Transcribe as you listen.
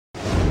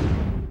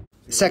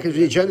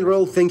Secretary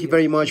General, thank you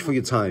very much for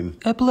your time.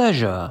 A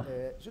pleasure.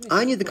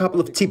 I need a couple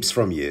of tips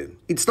from you.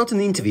 It's not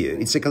an interview,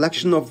 it's a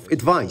collection of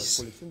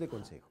advice.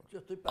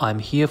 I'm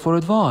here for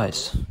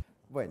advice.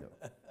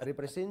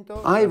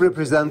 I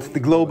represent the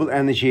Global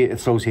Energy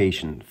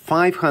Association,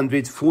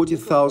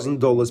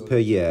 $540,000 per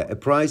year, a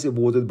prize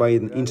awarded by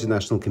an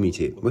international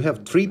committee. We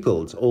have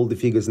tripled all the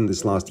figures in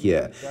this last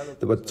year.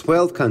 There were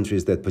 12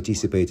 countries that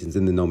participated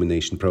in the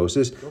nomination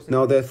process,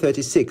 now there are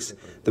 36.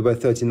 There were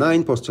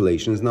 39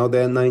 postulations, now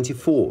there are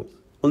 94.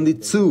 Only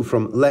 2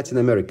 from Latin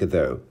America,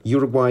 though,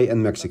 Uruguay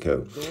and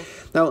Mexico.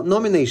 Now,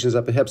 nominations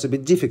are perhaps a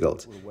bit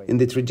difficult. In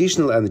the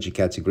traditional energy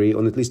category,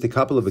 on at least a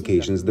couple of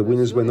occasions, the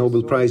winners were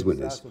Nobel Prize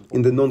winners.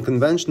 In the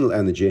non-conventional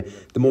energy,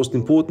 the most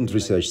important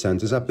research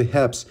centers are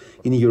perhaps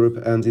in Europe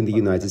and in the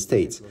United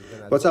States.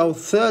 But our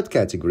third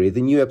category,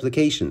 the new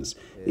applications,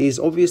 is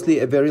obviously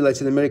a very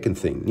Latin American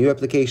thing, new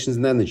applications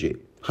in energy.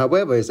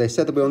 However, as I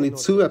said, there were only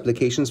 2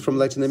 applications from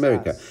Latin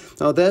America.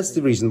 Now, that's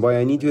the reason why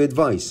I need your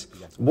advice.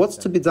 What's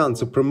to be done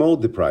to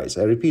promote the prize,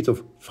 I repeat,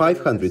 of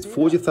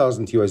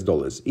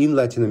 $540,000 in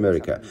Latin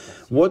America?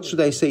 What should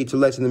I say to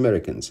Latin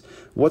Americans?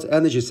 What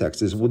energy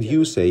sectors would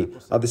you say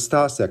are the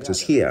star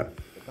sectors here?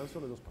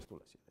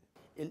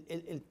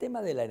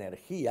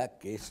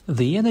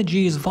 The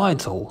energy is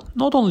vital,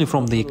 not only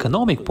from the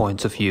economic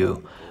point of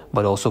view,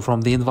 but also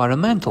from the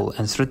environmental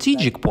and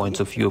strategic point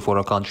of view for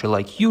a country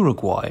like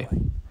Uruguay.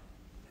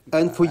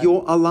 And for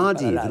your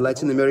ALADI, the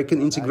Latin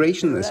American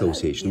Integration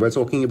Association, we're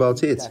talking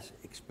about it.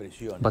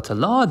 But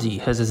ALADI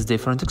has its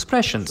different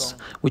expressions,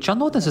 which are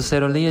not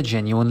necessarily a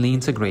genuinely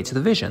integrated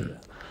vision.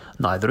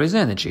 Neither is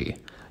energy.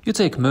 You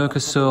take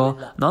Mercosur,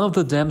 none of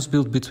the dams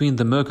built between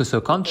the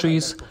Mercosur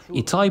countries,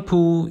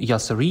 Itaipu,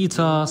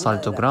 Yacyretá,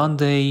 Salto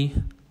Grande.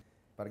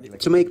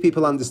 To make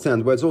people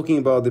understand, we're talking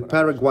about the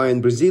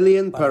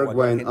Paraguayan-Brazilian,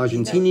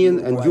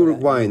 Paraguayan-Argentinian and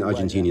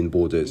Uruguayan-Argentinian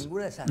borders.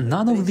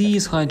 None of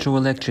these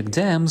hydroelectric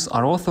dams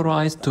are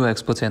authorized to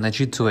export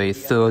energy to a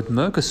third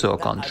Mercosur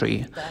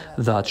country.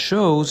 That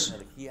shows...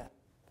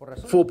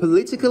 For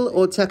political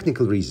or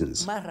technical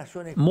reasons?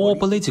 More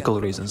political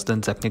reasons than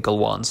technical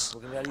ones.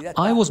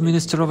 I was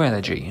Minister of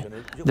Energy.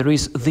 There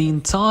is the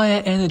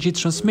entire energy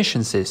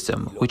transmission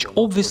system, which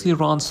obviously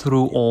runs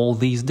through all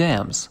these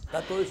dams.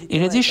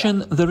 In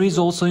addition, there is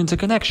also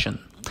interconnection,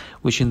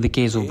 which in the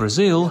case of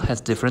Brazil has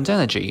different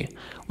energy.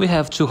 We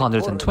have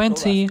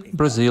 220,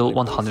 Brazil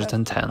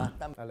 110.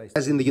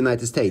 As in the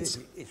United States.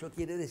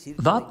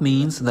 That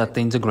means that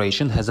the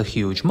integration has a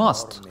huge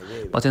must.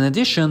 But in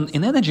addition,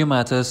 in energy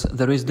matters,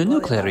 there is the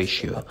nuclear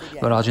issue,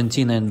 where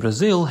Argentina and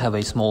Brazil have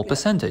a small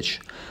percentage.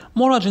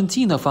 More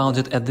Argentina found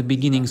it at the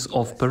beginnings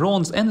of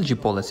Perón's energy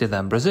policy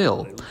than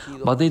Brazil.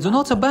 But they do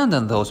not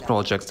abandon those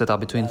projects that are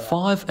between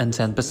 5 and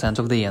 10%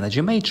 of the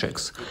energy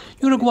matrix.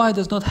 Uruguay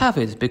does not have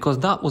it because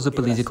that was a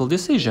political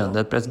decision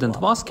that President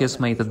Vázquez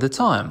made at the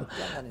time,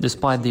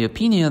 despite the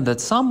opinion that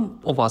some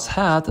of us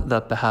had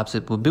that perhaps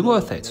it would be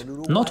worth it.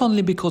 Not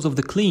only because of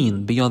the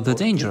clean, beyond the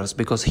dangerous,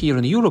 because here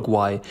in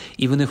Uruguay,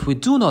 even if we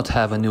do not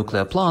have a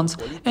nuclear plant,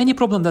 any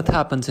problem that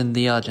happens in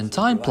the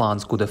Argentine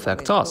plants could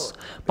affect us.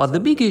 But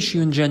the big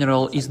issue in general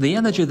is the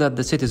energy that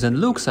the citizen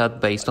looks at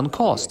based on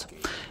cost.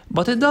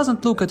 But it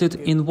doesn't look at it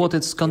in what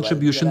its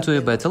contribution to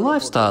a better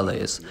lifestyle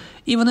is.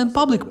 Even in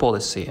public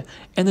policy,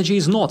 energy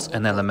is not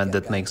an element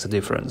that makes a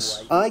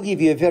difference. I give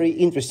you a very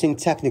interesting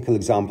technical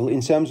example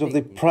in terms of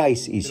the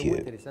price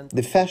issue.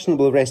 The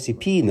fashionable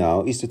recipe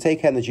now is to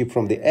take energy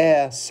from the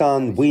air,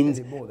 sun,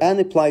 wind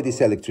and apply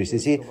this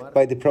electricity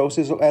by the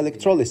process of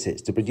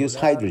electrolysis to produce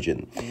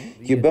hydrogen.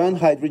 You burn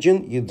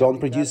hydrogen, you don't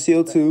produce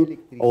CO2,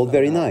 all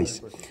very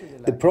nice.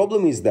 The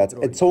problem is that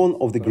a ton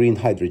of the green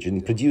hydrogen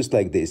produced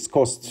like this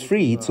costs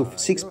 3 to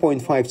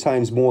 6.5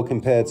 times more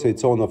compared to a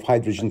ton of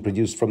hydrogen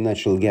produced from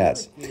natural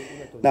gas.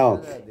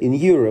 Now, in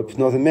Europe,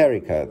 North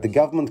America, the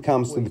government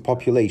comes to the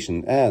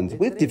population and,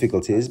 with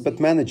difficulties, but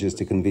manages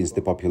to convince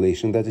the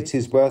population that it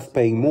is worth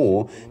paying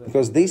more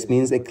because this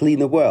means a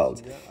cleaner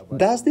world.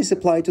 Does this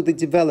apply to the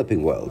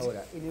developing world?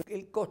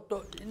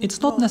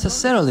 It's not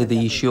necessarily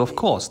the issue of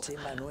cost,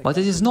 but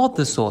it is not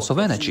the source of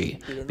energy,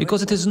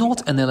 because it is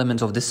not an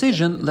element of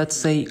decision, let's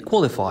say,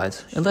 qualified,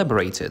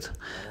 elaborated.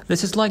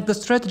 This is like the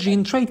strategy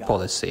in trade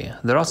policy.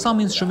 There are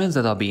some instruments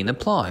that are being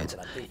applied.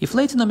 If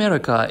Latin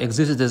America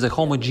existed as a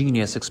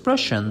homogeneous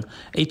expression,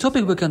 a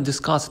topic we can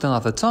discuss at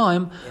another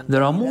time,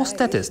 there are more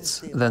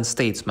statists than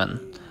statesmen.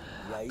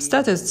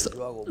 Statists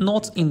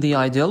not in the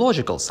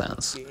ideological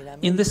sense,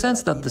 in the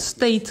sense that the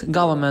state,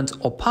 government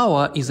or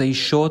power is a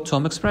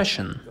short-term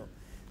expression.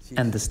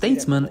 And the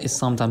statesman is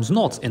sometimes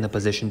not in a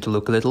position to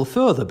look a little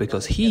further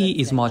because he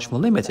is much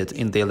more limited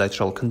in the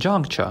electoral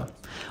conjuncture.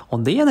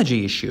 On the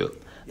energy issue,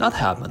 that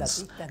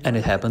happens, and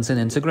it happens in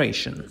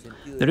integration.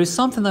 There is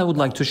something I would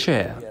like to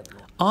share.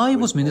 I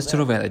was Minister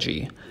of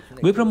Energy.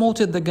 We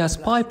promoted the gas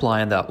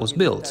pipeline that was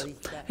built.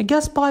 A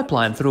gas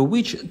pipeline through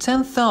which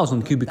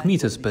 10,000 cubic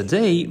meters per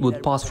day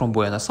would pass from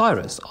Buenos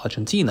Aires,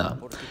 Argentina.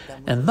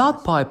 And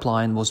that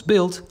pipeline was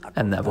built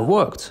and never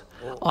worked.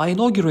 I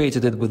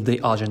inaugurated it with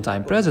the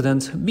Argentine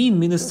president, being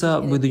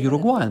minister with the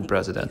Uruguayan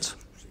president.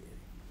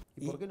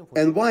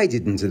 And why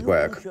didn't it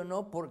work?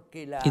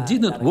 It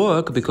didn't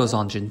work because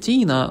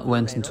Argentina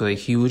went into a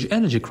huge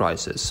energy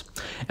crisis,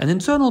 an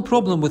internal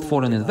problem with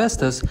foreign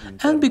investors,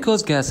 and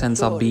because gas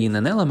ends up being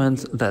an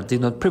element that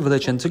did not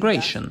privilege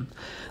integration.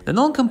 The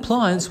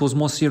non-compliance was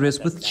more serious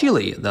with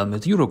Chile than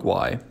with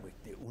Uruguay.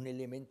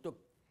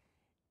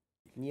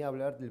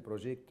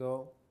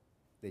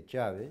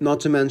 Not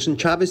to mention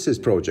Chavez's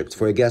project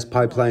for a gas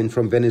pipeline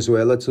from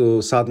Venezuela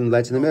to southern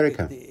Latin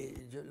America.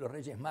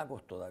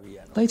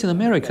 Latin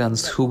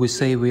Americans, who we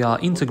say we are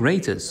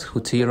integrators, who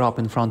tear up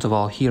in front of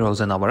our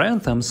heroes and our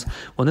anthems,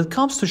 when it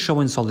comes to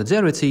showing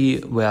solidarity,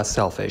 we are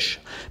selfish.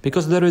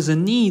 Because there is a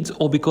need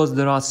or because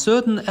there are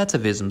certain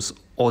atavisms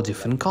or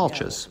different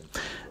cultures.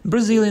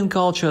 Brazilian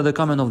culture, the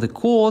coming of the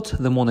court,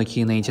 the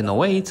monarchy in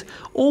 1808,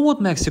 or what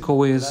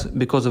Mexico is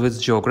because of its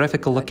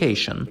geographical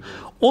location.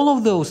 All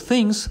of those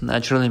things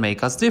naturally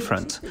make us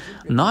different.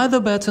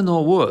 Neither better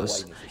nor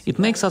worse. It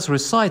makes us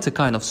recite a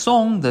kind of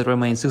song that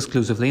remains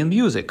exclusively in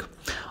music.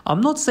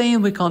 I'm not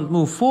saying we can't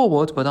move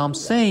forward, but I'm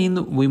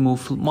saying we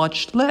move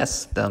much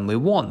less than we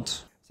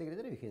want.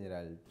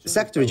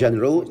 Secretary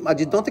General, I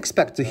did not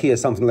expect to hear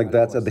something like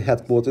that at the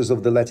headquarters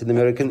of the Latin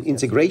American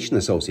Integration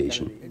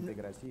Association.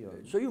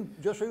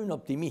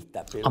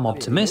 I'm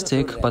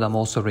optimistic, but I'm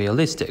also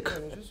realistic.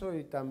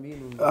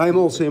 I'm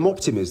also an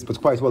optimist,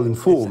 but quite well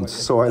informed,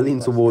 so I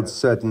lean towards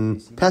certain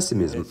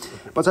pessimism.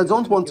 But I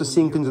don't want to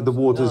sink into the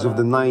waters of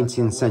the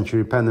 19th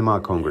century Panama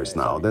Congress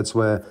now. That's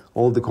where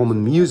all the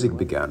common music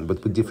began,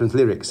 but with different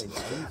lyrics.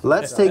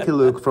 Let's take a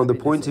look from the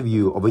point of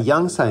view of a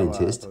young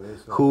scientist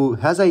who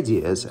has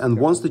ideas and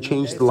wants to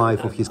change the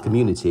life of his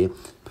community,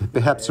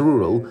 perhaps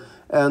rural,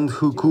 and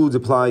who could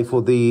apply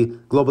for the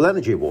Global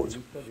Energy Award.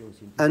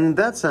 And in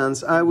that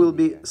sense, I will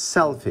be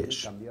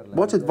selfish.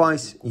 What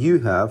advice you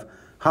have?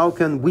 How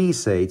can we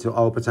say to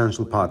our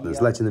potential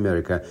partners, Latin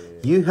America,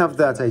 you have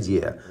that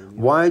idea.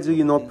 Why do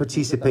you not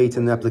participate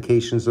in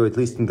applications, or at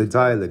least in the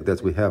dialogue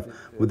that we have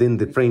within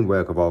the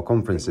framework of our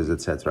conferences,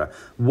 etc.?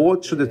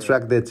 What should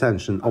attract the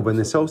attention of an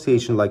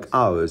association like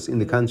ours in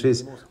the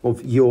countries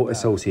of your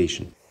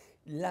association?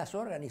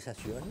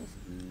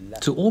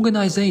 To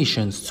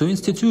organizations, to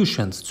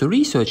institutions, to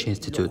research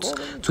institutes,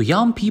 to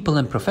young people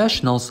and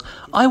professionals,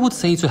 I would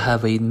say to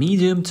have a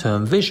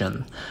medium-term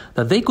vision,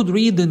 that they could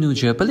read the new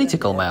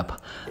geopolitical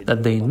map,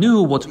 that they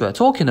knew what we are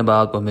talking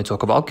about when we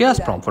talk about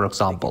Gazprom, for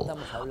example.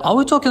 Are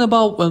we talking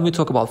about, when we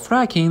talk about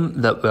fracking,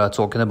 that we are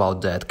talking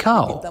about dead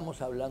cow?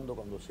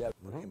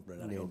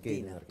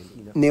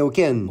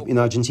 Neuquén in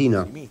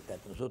Argentina.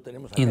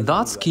 In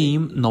that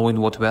scheme, knowing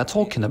what we are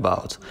talking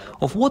about,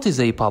 of what is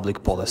a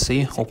public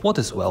policy, of what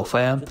is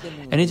welfare,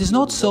 and it is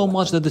not so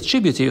much the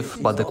distributive,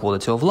 but the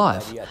quality of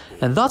life.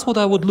 And that's what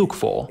I would look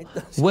for.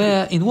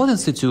 Where, in what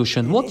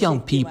institution, what young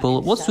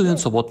people, what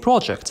students or what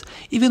project,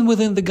 even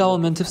within the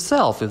government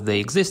itself, if they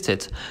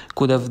existed,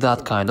 could have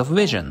that kind of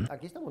vision.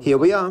 Here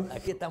we are.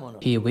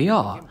 Here we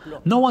are.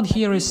 No one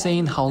here is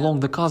saying how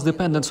long the car's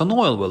dependence on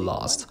oil will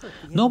last.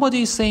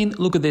 Nobody is saying,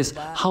 look at this,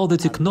 how the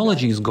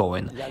technology is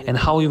going, and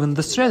how even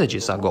the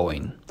strategies are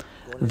going.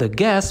 The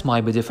gas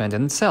might be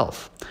defending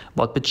itself,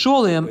 but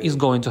petroleum is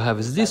going to have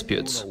its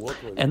disputes.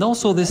 And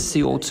also this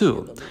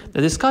CO2,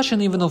 the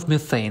discussion even of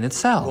methane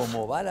itself.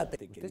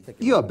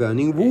 You are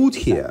burning wood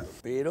here.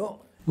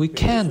 We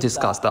can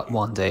discuss that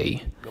one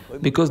day,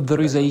 because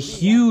there is a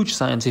huge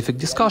scientific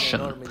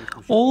discussion.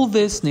 All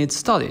this needs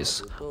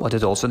studies, but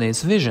it also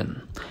needs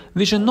vision.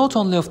 Vision not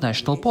only of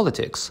national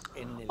politics.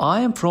 I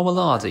am from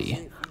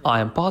ALADI. I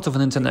am part of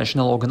an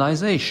international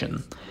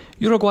organization.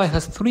 Uruguay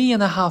has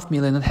 3.5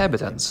 million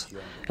inhabitants.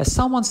 As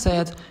someone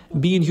said,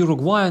 being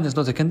Uruguayan is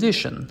not a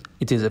condition,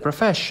 it is a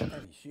profession.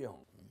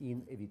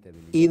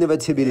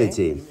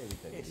 Inevitability.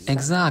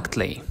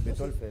 Exactly.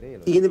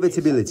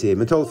 Inevitability,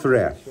 metal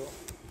ferrer.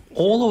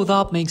 All of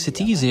that makes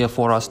it easier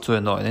for us to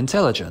annoy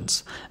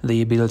intelligence,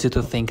 the ability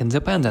to think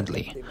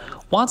independently.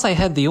 Once I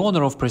had the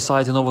honor of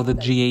presiding over the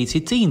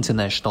G8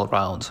 international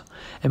round.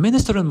 A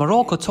minister in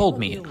Morocco told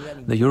me,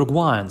 the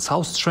Uruguayans,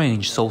 how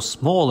strange, so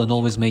small and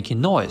always making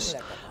noise.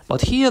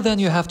 But here then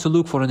you have to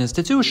look for an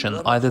institution,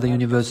 either the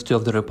University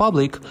of the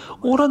Republic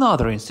or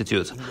another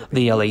institute,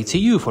 the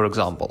LATU, for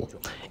example.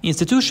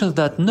 Institutions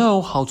that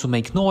know how to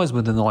make noise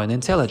with annoying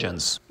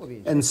intelligence.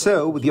 And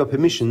so, with your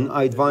permission,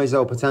 I advise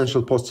our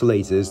potential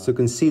postulators to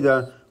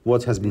consider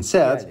what has been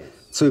said,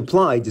 to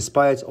apply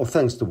despite or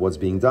thanks to what's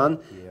being done,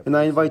 and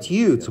I invite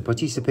you to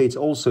participate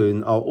also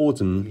in our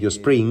autumn, your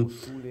spring,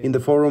 in the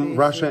forum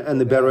Russia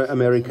and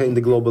Ibero-America in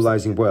the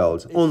Globalizing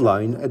World,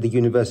 online at the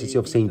University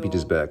of St.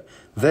 Petersburg.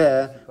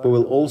 There, we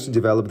will also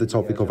develop the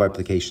topic of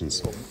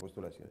applications.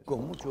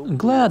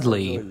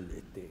 Gladly.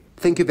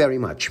 Thank you very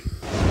much.